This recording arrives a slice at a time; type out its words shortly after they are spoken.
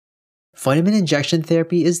Vitamin injection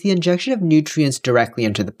therapy is the injection of nutrients directly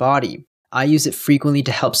into the body. I use it frequently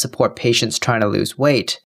to help support patients trying to lose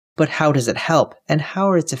weight. But how does it help, and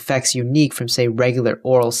how are its effects unique from, say, regular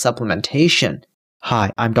oral supplementation?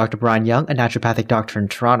 Hi, I'm Dr. Brian Young, a naturopathic doctor in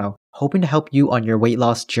Toronto, hoping to help you on your weight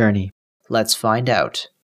loss journey. Let's find out.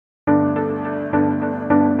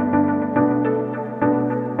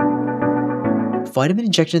 Vitamin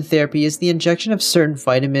injection therapy is the injection of certain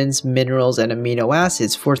vitamins, minerals, and amino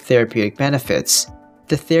acids for therapeutic benefits.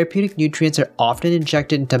 The therapeutic nutrients are often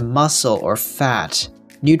injected into muscle or fat.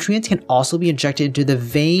 Nutrients can also be injected into the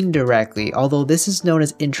vein directly, although this is known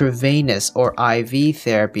as intravenous or IV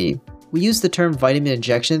therapy. We use the term vitamin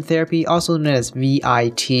injection therapy, also known as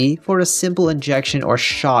VIT, for a simple injection or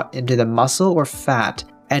shot into the muscle or fat,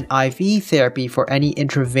 and IV therapy for any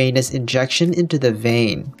intravenous injection into the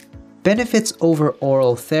vein. Benefits over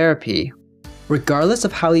oral therapy. Regardless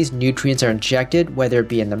of how these nutrients are injected, whether it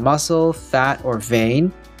be in the muscle, fat, or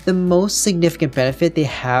vein, the most significant benefit they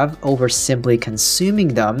have over simply consuming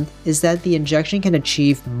them is that the injection can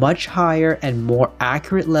achieve much higher and more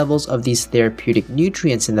accurate levels of these therapeutic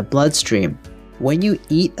nutrients in the bloodstream. When you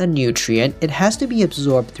eat a nutrient, it has to be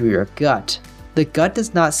absorbed through your gut. The gut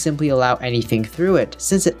does not simply allow anything through it,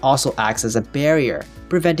 since it also acts as a barrier,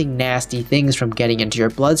 preventing nasty things from getting into your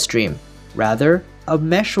bloodstream. Rather, a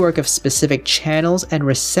meshwork of specific channels and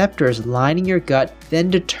receptors lining your gut then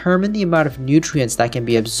determine the amount of nutrients that can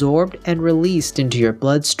be absorbed and released into your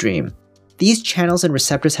bloodstream. These channels and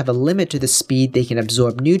receptors have a limit to the speed they can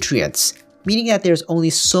absorb nutrients, meaning that there's only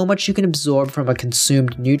so much you can absorb from a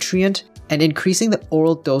consumed nutrient, and increasing the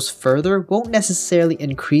oral dose further won't necessarily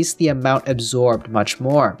increase the amount absorbed much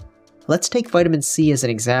more. Let's take vitamin C as an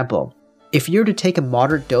example. If you were to take a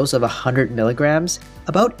moderate dose of 100 milligrams,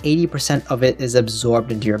 about 80% of it is absorbed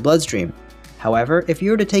into your bloodstream. However, if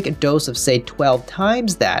you were to take a dose of say 12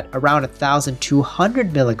 times that, around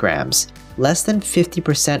 1,200 milligrams, less than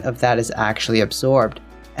 50% of that is actually absorbed.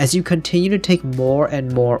 As you continue to take more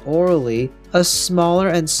and more orally, a smaller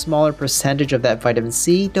and smaller percentage of that vitamin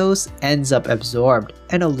C dose ends up absorbed,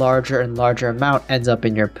 and a larger and larger amount ends up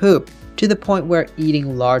in your poop, to the point where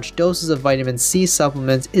eating large doses of vitamin C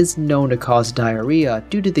supplements is known to cause diarrhea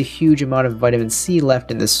due to the huge amount of vitamin C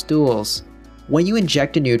left in the stools. When you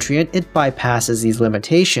inject a nutrient, it bypasses these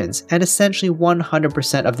limitations, and essentially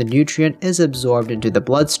 100% of the nutrient is absorbed into the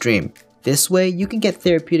bloodstream. This way, you can get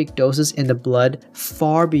therapeutic doses in the blood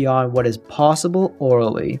far beyond what is possible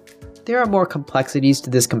orally. There are more complexities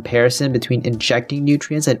to this comparison between injecting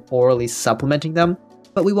nutrients and orally supplementing them,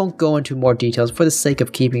 but we won't go into more details for the sake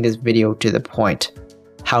of keeping this video to the point.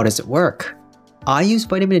 How does it work? I use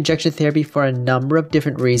vitamin injection therapy for a number of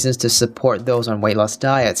different reasons to support those on weight loss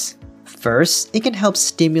diets. First, it can help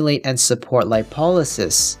stimulate and support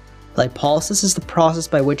lipolysis. Lipolysis is the process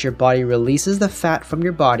by which your body releases the fat from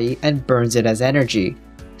your body and burns it as energy.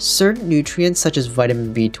 Certain nutrients such as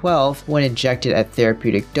vitamin B12, when injected at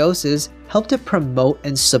therapeutic doses, help to promote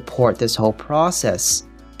and support this whole process.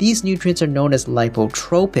 These nutrients are known as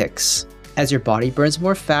lipotropics. As your body burns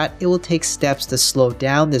more fat, it will take steps to slow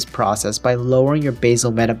down this process by lowering your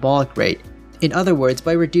basal metabolic rate. In other words,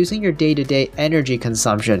 by reducing your day-to-day energy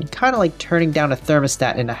consumption, kind of like turning down a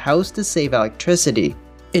thermostat in a house to save electricity.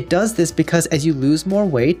 It does this because as you lose more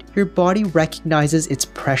weight, your body recognizes its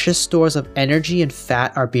precious stores of energy and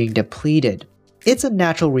fat are being depleted. It's a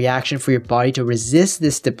natural reaction for your body to resist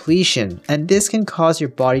this depletion, and this can cause your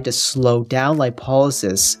body to slow down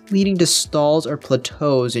lipolysis, leading to stalls or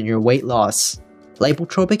plateaus in your weight loss.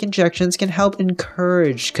 Lipotropic injections can help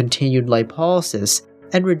encourage continued lipolysis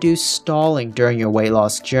and reduce stalling during your weight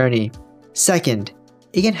loss journey. Second,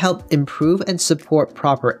 it can help improve and support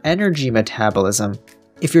proper energy metabolism.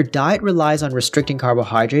 If your diet relies on restricting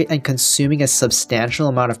carbohydrate and consuming a substantial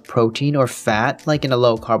amount of protein or fat, like in a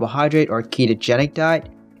low carbohydrate or ketogenic diet,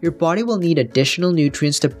 your body will need additional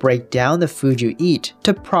nutrients to break down the food you eat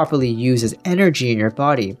to properly use as energy in your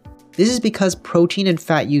body. This is because protein and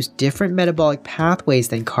fat use different metabolic pathways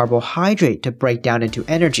than carbohydrate to break down into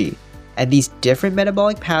energy, and these different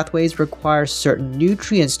metabolic pathways require certain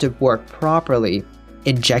nutrients to work properly.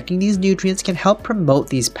 Injecting these nutrients can help promote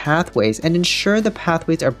these pathways and ensure the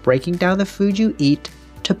pathways are breaking down the food you eat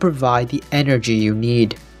to provide the energy you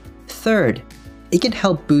need. Third, it can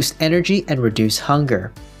help boost energy and reduce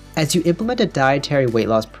hunger. As you implement a dietary weight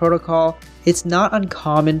loss protocol, it's not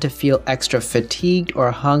uncommon to feel extra fatigued or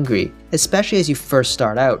hungry, especially as you first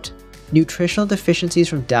start out. Nutritional deficiencies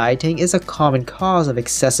from dieting is a common cause of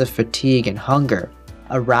excessive fatigue and hunger.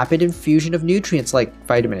 A rapid infusion of nutrients like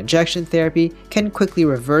vitamin injection therapy can quickly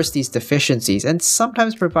reverse these deficiencies and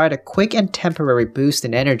sometimes provide a quick and temporary boost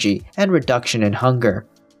in energy and reduction in hunger.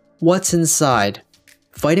 What's inside?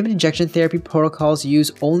 Vitamin injection therapy protocols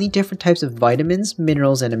use only different types of vitamins,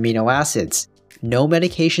 minerals, and amino acids. No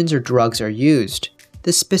medications or drugs are used.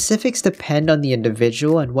 The specifics depend on the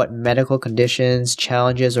individual and what medical conditions,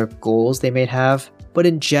 challenges, or goals they may have, but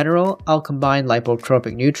in general, I'll combine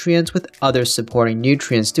lipotropic nutrients with other supporting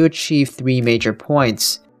nutrients to achieve 3 major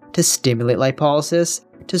points: to stimulate lipolysis,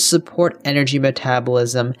 to support energy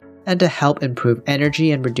metabolism, and to help improve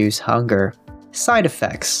energy and reduce hunger. Side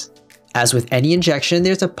effects. As with any injection,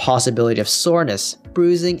 there's a possibility of soreness,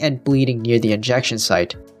 bruising, and bleeding near the injection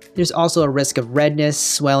site. There's also a risk of redness,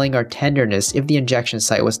 swelling, or tenderness if the injection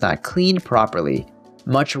site was not cleaned properly.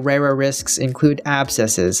 Much rarer risks include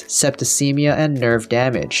abscesses, septicemia, and nerve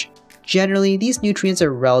damage. Generally, these nutrients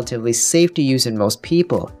are relatively safe to use in most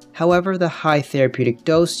people. However, the high therapeutic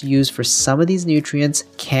dose used for some of these nutrients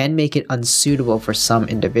can make it unsuitable for some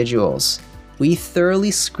individuals. We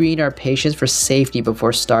thoroughly screen our patients for safety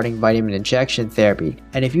before starting vitamin injection therapy,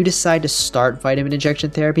 and if you decide to start vitamin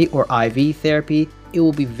injection therapy or IV therapy, it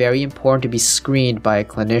will be very important to be screened by a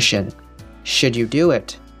clinician. Should you do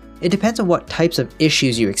it? It depends on what types of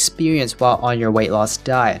issues you experience while on your weight loss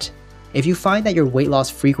diet. If you find that your weight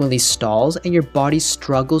loss frequently stalls and your body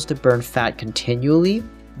struggles to burn fat continually,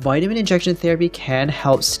 vitamin injection therapy can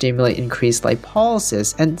help stimulate increased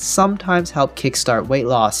lipolysis and sometimes help kickstart weight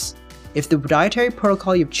loss. If the dietary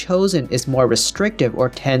protocol you've chosen is more restrictive or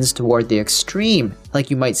tends toward the extreme,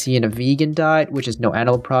 like you might see in a vegan diet, which is no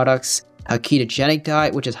animal products, a ketogenic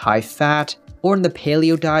diet, which is high fat, or in the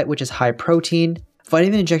paleo diet, which is high protein,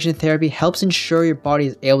 vitamin injection therapy helps ensure your body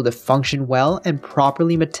is able to function well and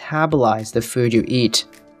properly metabolize the food you eat.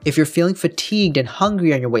 If you're feeling fatigued and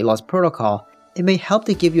hungry on your weight loss protocol, it may help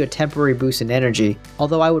to give you a temporary boost in energy,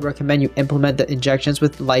 although I would recommend you implement the injections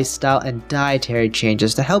with lifestyle and dietary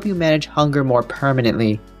changes to help you manage hunger more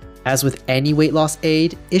permanently. As with any weight loss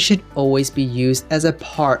aid, it should always be used as a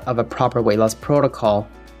part of a proper weight loss protocol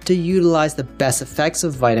to utilize the best effects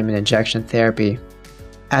of vitamin injection therapy.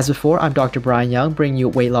 As before, I'm Dr. Brian Young, bringing you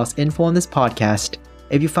weight loss info on this podcast.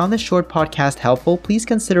 If you found this short podcast helpful, please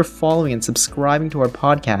consider following and subscribing to our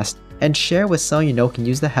podcast and share with someone you know can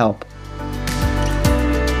use the help.